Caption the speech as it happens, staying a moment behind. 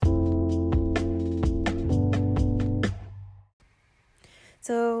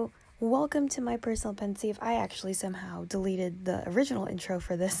So, welcome to my personal pensieve. I actually somehow deleted the original intro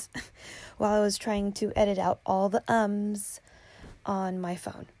for this while I was trying to edit out all the ums on my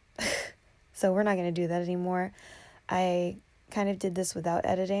phone. So, we're not going to do that anymore. I kind of did this without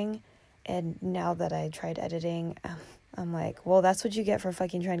editing, and now that I tried editing, I'm like, well, that's what you get for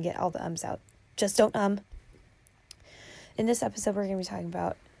fucking trying to get all the ums out. Just don't In this episode, we're going to be talking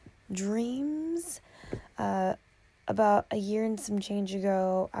about dreams. About a year and some change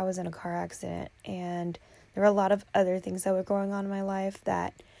ago, I was in a car accident, and there were a lot of other things that were going on in my life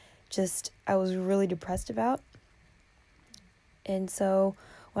that I was really depressed about. And so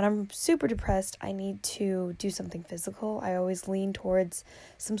when I'm super depressed, I need to do something physical. I always lean towards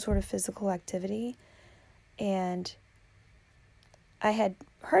some sort of physical activity. And I had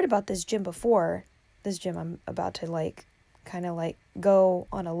heard about this gym before, this gym I'm about to kind of go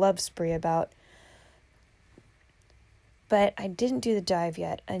on a love spree about. But I didn't do the dive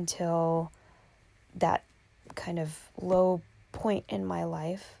yet until that kind of low point in my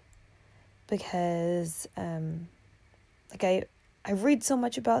life, because I read so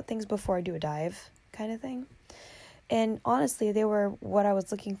much about things before I do a dive kind of thing. And honestly, they were what I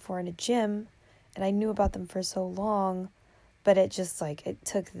was looking for in a gym, and I knew about them for so long, but it just it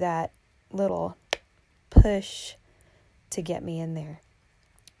took that little push to get me in there.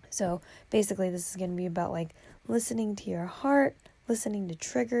 So basically this is going to be about listening to your heart, listening to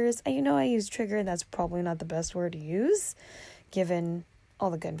triggers. I use trigger, and that's probably not the best word to use given all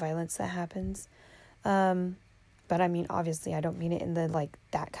the gun violence that happens. But I mean, obviously I don't mean it in the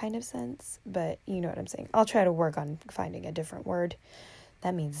that kind of sense, but you know what I'm saying. I'll try to work on finding a different word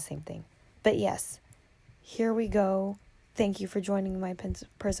that means the same thing. But yes, here we go. Thank you for joining my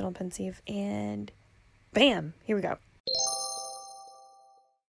personal pensieve, and bam, here we go.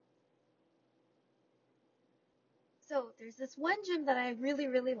 So there's this one gym that I really,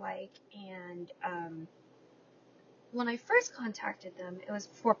 really like, and when I first contacted them, it was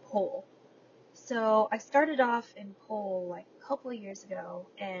for pole. So I started off in pole a couple of years ago,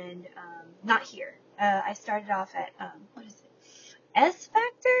 and not here. I started off at what is it? S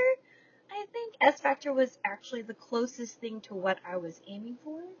Factor. I think S Factor was actually the closest thing to what I was aiming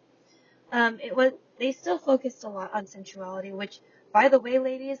for. They still focused a lot on sensuality, which, by the way,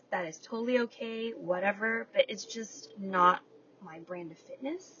 ladies, that is totally okay, whatever, but it's just not my brand of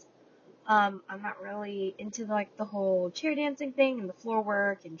fitness. I'm not really into the whole chair dancing thing and the floor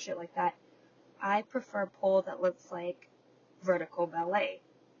work and shit like that. I prefer pole that looks like vertical ballet.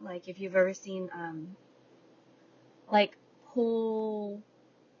 If you've ever seen pole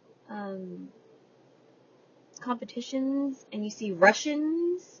competitions and you see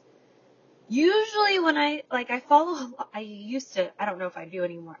Russians. Usually when I don't know if I do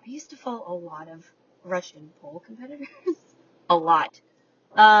anymore. I used to follow a lot of Russian pole competitors. A lot.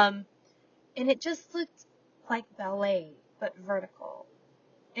 And it just looked like ballet, but vertical.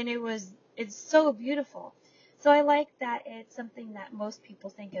 And it's so beautiful. So I like that it's something that most people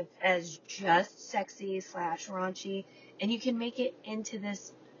think of as just sexy / raunchy, and you can make it into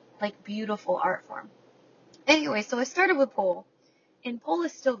this beautiful art form. Anyway, so I started with pole. And pole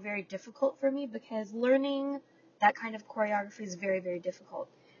is still very difficult for me because learning that kind of choreography is very, very difficult.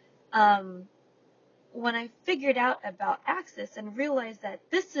 When I figured out about Axis and realized that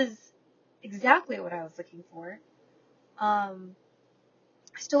this is exactly what I was looking for, I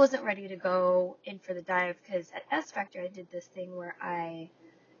still wasn't ready to go in for the dive, because at S Factor I did this thing where I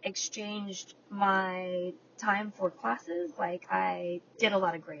exchanged my time for classes. I did a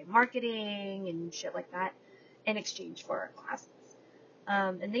lot of grade marketing and shit like that in exchange for classes.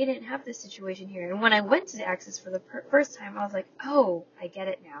 And they didn't have this situation here. And when I went to the Axis for the first time, I was like, oh, I get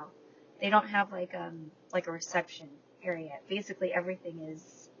it now. They don't have a reception area. Basically, everything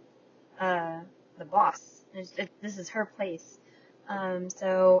is the boss. This is her place.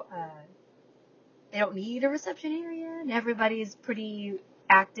 So they don't need a reception area, and everybody's pretty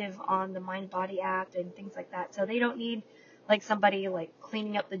active on the Mind-Body app and things like that. So they don't need somebody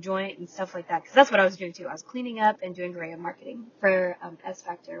cleaning up the joint and stuff like that, because that's what I was doing too. I was cleaning up and doing guerrilla marketing for S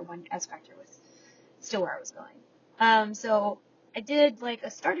Factor when S Factor was still where I was going. So I did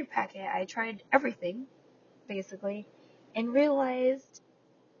a starter packet. I tried everything basically, and realized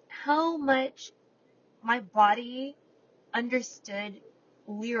how much my body understood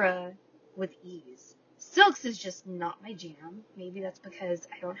Lyra with ease. Silks is just not my jam. Maybe that's because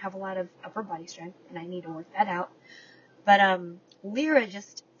I don't have a lot of upper body strength and I need to work that out. But Lyra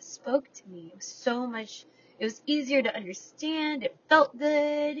just spoke to me. It was so much. It was easier to understand. It felt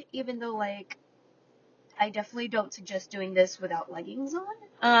good, even though I definitely don't suggest doing this without leggings on.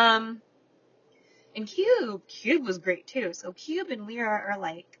 And Cube was great too. So Cube and Lyra are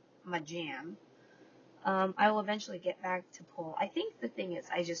like my jam. I will eventually get back to pole. I think the thing is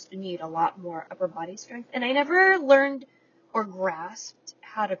I just need a lot more upper body strength. And I never learned or grasped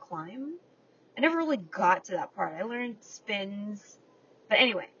how to climb. I never really got to that part. I learned spins. But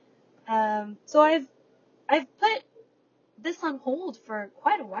anyway, so I've put this on hold for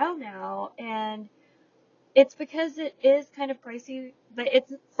quite a while now, and it's because it is kind of pricey, but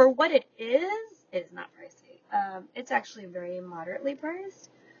it's for what it is not pricey. It's actually very moderately priced.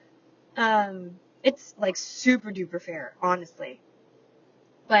 It's like super duper fair, honestly.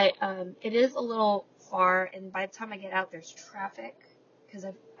 But it is a little far, and by the time I get out, there's traffic because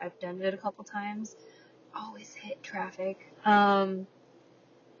I've done it a couple times. Always hit traffic. And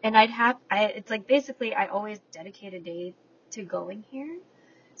it's like basically I always dedicate a day to going here.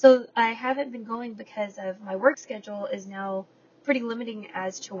 So I haven't been going because of my work schedule is now pretty limiting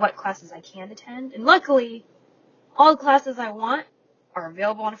as to what classes I can attend. And luckily, all the classes I want are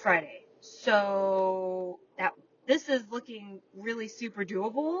available on a Friday. So this is looking really super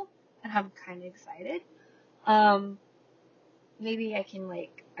doable, and I'm kind of excited. Maybe I can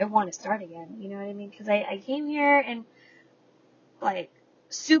I want to start again, you know what I mean? Because I came here and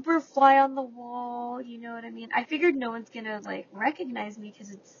super fly on the wall, you know what I mean? I figured no one's gonna recognize me because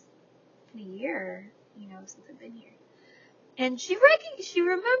it's been a year, since I've been here. And she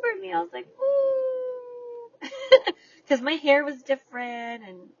remembered me. I was like, ooh, because my hair was different,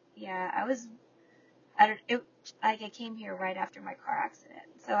 and yeah, I came here right after my car accident,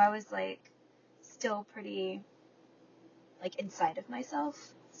 so I was still pretty inside of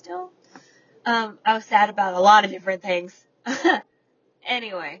myself still. I was sad about a lot of different things.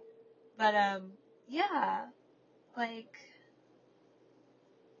 Anyway, but yeah, I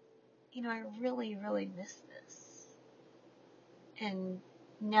really, really miss this. And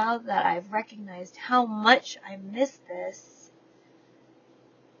now that I've recognized how much I miss this,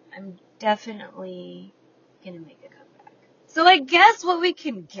 I'm definitely gonna make a comeback. So I guess what we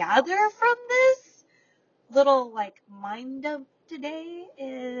can gather from this little mind dump today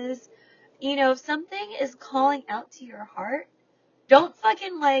is, if something is calling out to your heart, don't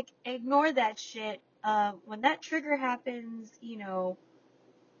fucking ignore that shit. When that trigger happens,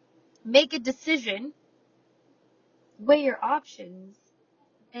 make a decision, weigh your options,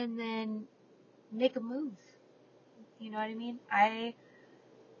 and then make a move. You know what I mean? I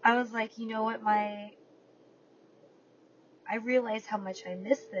was like, you know what, I realized how much I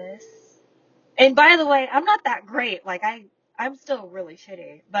miss this. And by the way, I'm not that great. I'm still really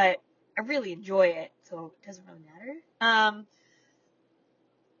shitty, but I really enjoy it, so it doesn't really matter.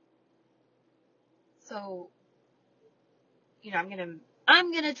 So, I'm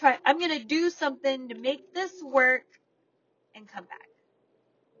gonna do something to make this work and come back.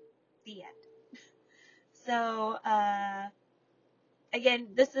 The end. So, again,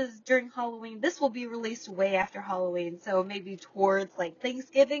 this is during Halloween. This will be released way after Halloween, so maybe towards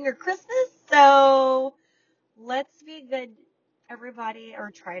Thanksgiving or Christmas. So let's be good, everybody,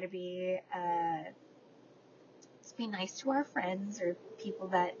 or try to be. Let's be nice to our friends or people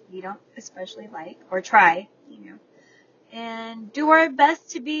that we don't especially like, or try, and do our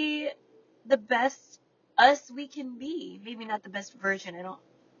best to be the best us we can be. Maybe not the best version. I don't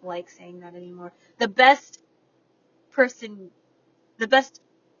like saying that anymore. The best person, the best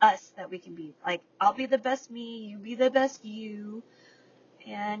us that we can be. I'll be the best me, you be the best you,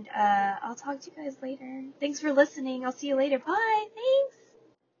 and I'll talk to you guys later. Thanks for listening. I'll see you later. Bye. Thanks.